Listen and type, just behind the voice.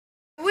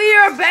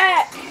are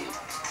back.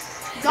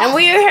 And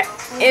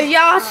if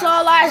y'all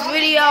saw last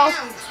video,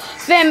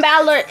 Finn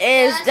Balor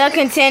is the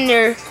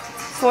contender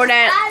for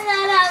that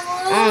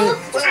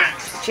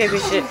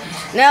championship.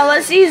 Now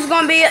let's see who's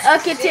gonna be a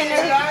contender.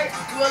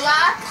 You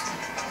alive?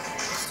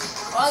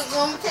 Oh, you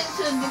want me to take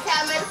you to the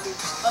cat medicine?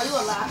 Oh, you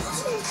alive?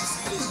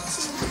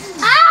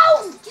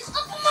 Ow! Get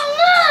up on my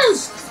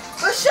lungs!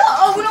 But shut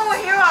up, we don't want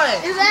to hear all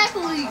that.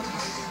 Exactly.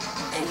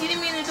 And he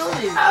didn't mean to do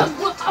this. I'm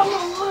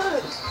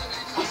alive.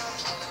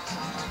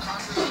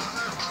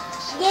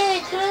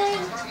 Yeah,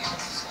 good.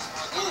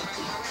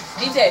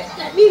 DJ,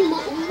 Let me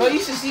move. bro, you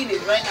should see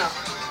this right now.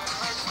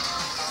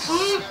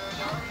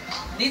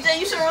 DJ,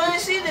 you should really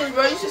see this,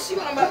 bro. You should see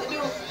what I'm about to do.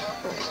 Come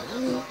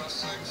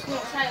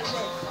on, try it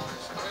back.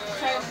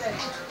 Try it back.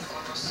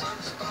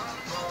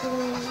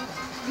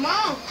 Come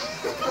on.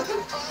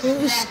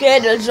 You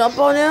scared to jump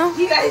on him?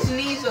 He got his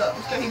knees up.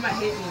 I'm scared he might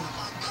hit me.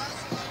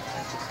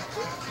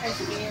 That's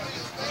scared.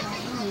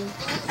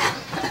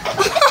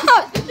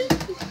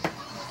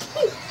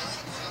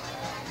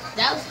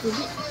 That was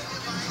stupid.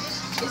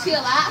 Is he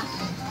alive?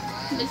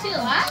 Is he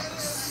alive?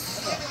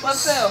 What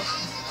fell?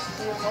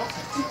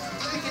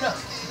 Pick it up.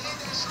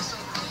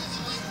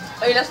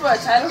 Wait, that's what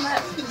a title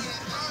match?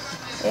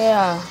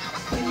 Yeah.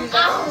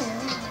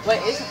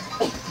 Wait, it's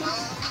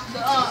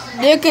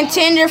The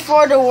contender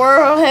for the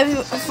World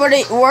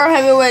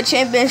Heavyweight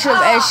Championship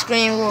at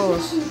Extreme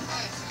Rules.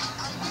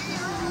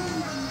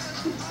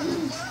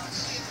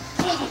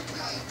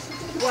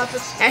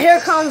 And here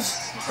comes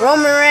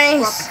Roman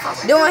Reigns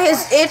doing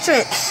his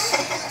entrance.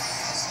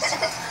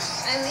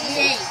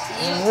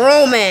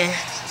 Roman.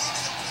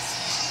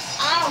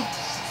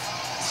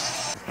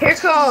 Here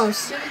comes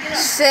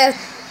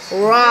Seth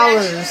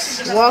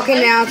Rollins walking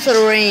down to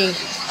the ring.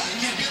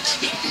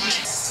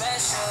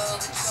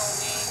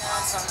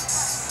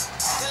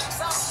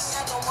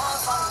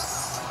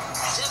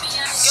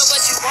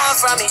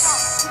 From me.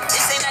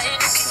 This ain't nothing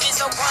you can get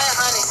no 100.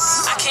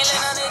 I can't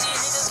let none of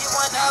these niggas get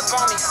one up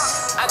on me.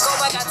 I go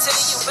back, I tell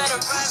you better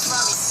run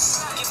from me.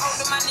 Give hope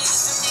to my niggas,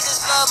 them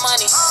niggas love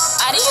money.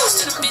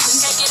 Adios to the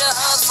bitches, can't get a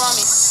hug from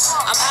me.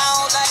 I'm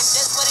high on life,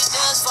 that's what it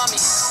does for me.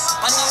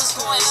 My numbers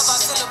going up, I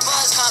feel the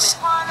buzz coming.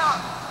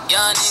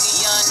 Young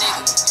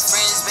nigga,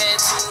 friends bad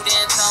too,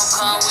 then don't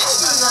come with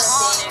you.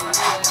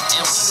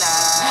 And we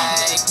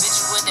like,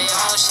 bitches with their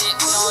own shit,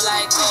 we don't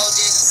like gold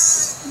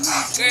diggers.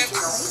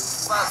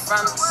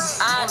 From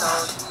I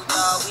know you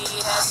thought we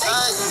had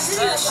something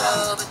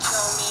special, but you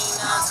don't mean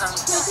nothing.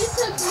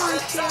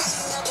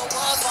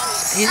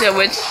 He said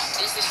which?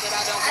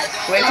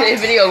 Wait till this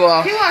video go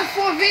off. He wants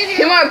 4 videos.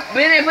 Come on,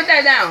 Benny, put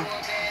that down.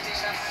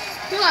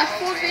 He wants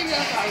 4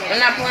 videos already. I'm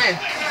not playing.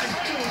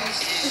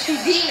 But he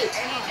did.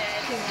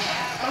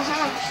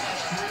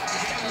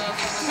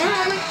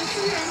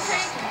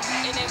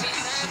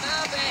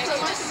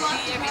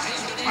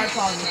 Hard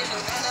pause.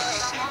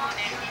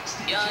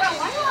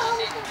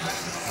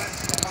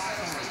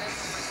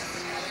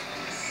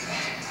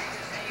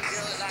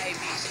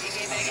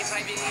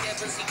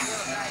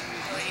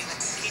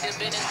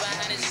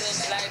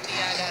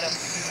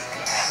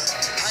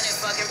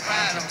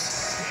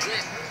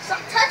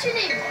 Stop touching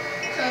him.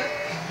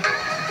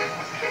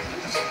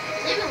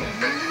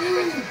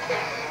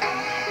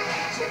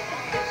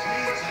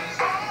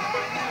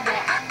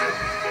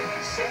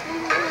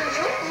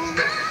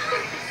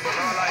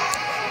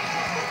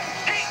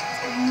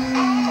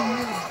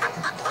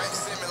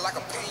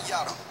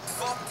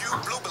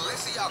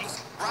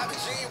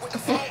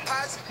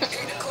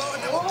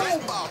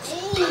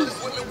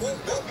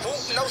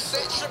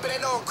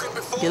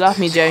 Get off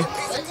me, Jay.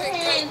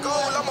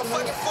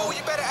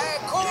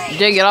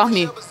 Jay, get off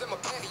me.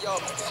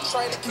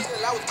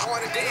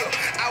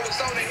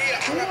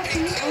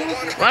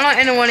 Why not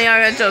anyone of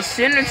y'all got your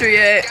signature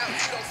yet?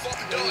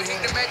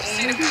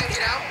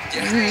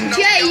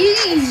 Jay,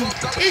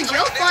 it's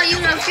your fault you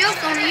left your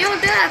phone and you don't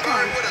do that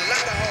part.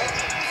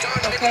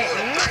 Okay.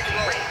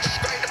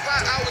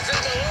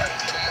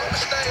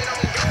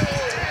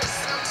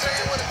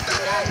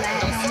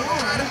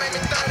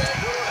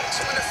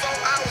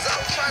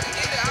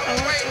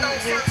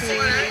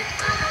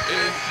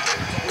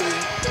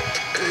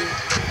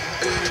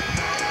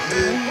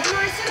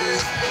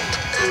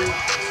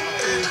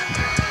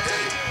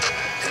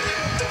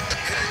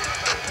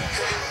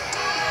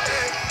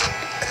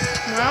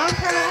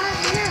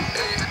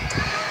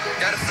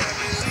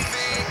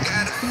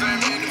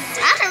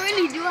 I can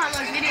really do how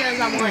much videos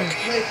I want.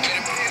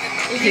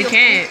 He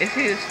can't. It's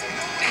his.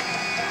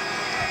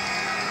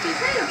 He's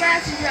kind of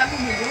bad since y'all can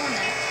be doing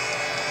that.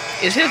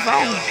 It's his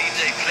phone.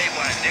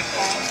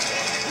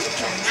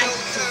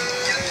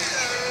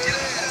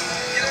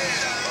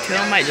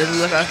 Kill might just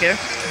look out here.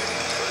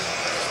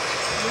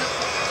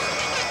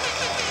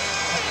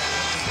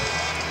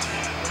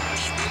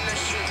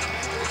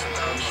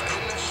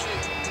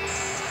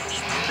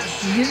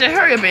 He said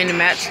hurry up in the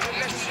match.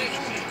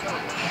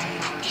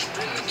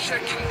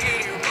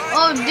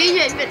 Oh,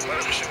 DJ,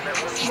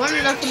 one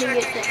of them finna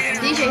get that.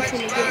 DJ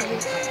finna get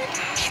it.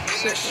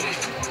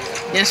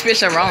 Then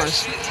Spitz at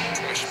Rollins.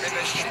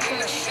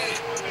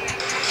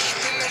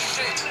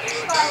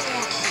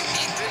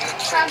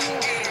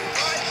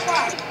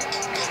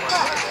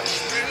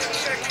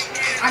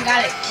 I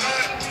got it.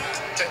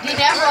 Dude,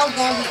 that roll's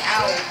gonna be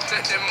out.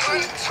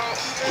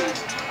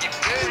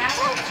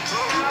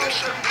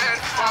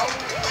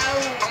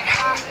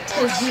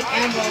 Cause the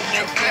Amber's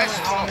been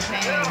feeling all the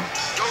pain.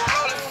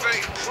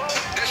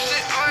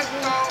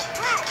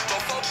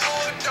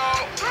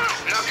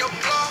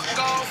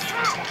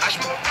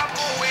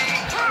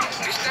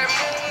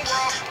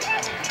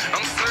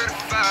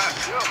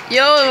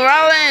 Yo,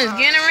 Rollins,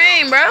 get in the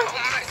ring, bro.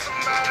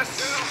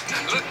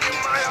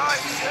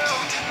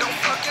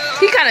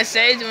 He kind of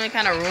saves you and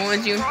kind of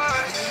ruins you. Bro.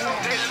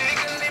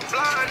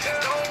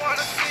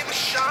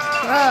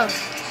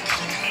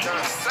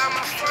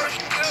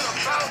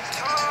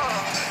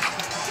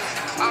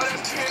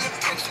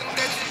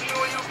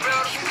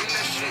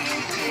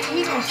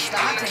 He gonna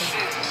stop it.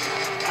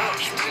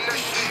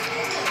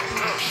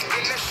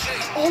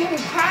 Oh,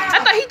 I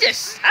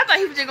thought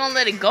he was just gonna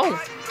let it go.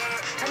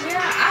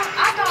 Yeah, I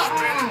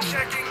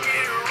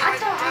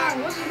thought,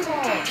 what's it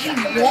called? He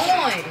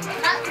won.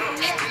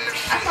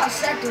 I thought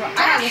Seth, I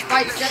had to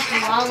fight Seth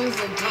Rollins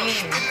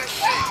again.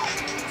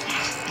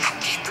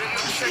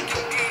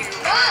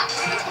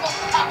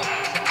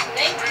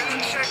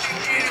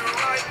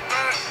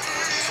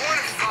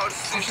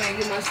 I'm trying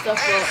to get my stuff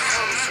up.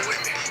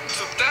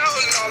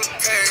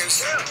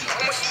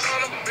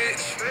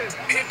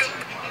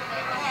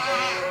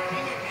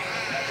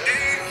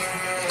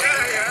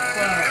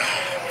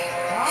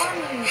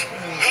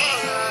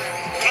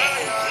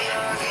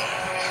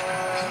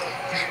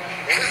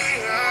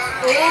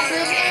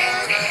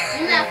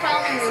 You're not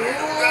following the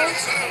rules.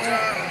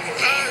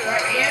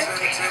 Right here.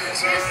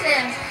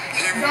 Listen,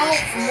 don't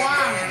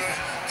whine.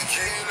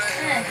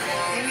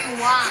 When you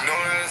whine.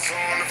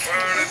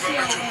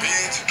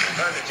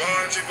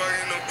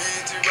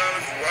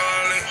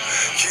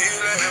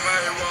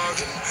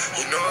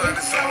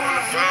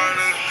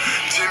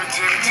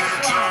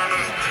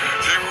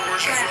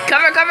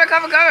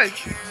 Cover.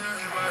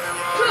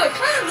 Good,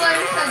 try to let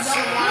us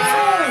don't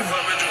whine.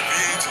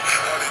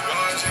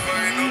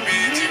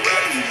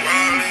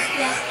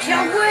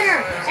 Your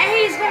winner, and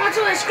he's going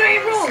to a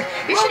screen room.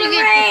 Roman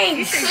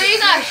Reigns. So you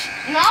got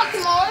knock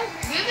him on.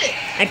 Give it.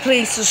 And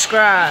please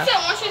subscribe. So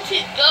once you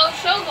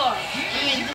show guard. I mean.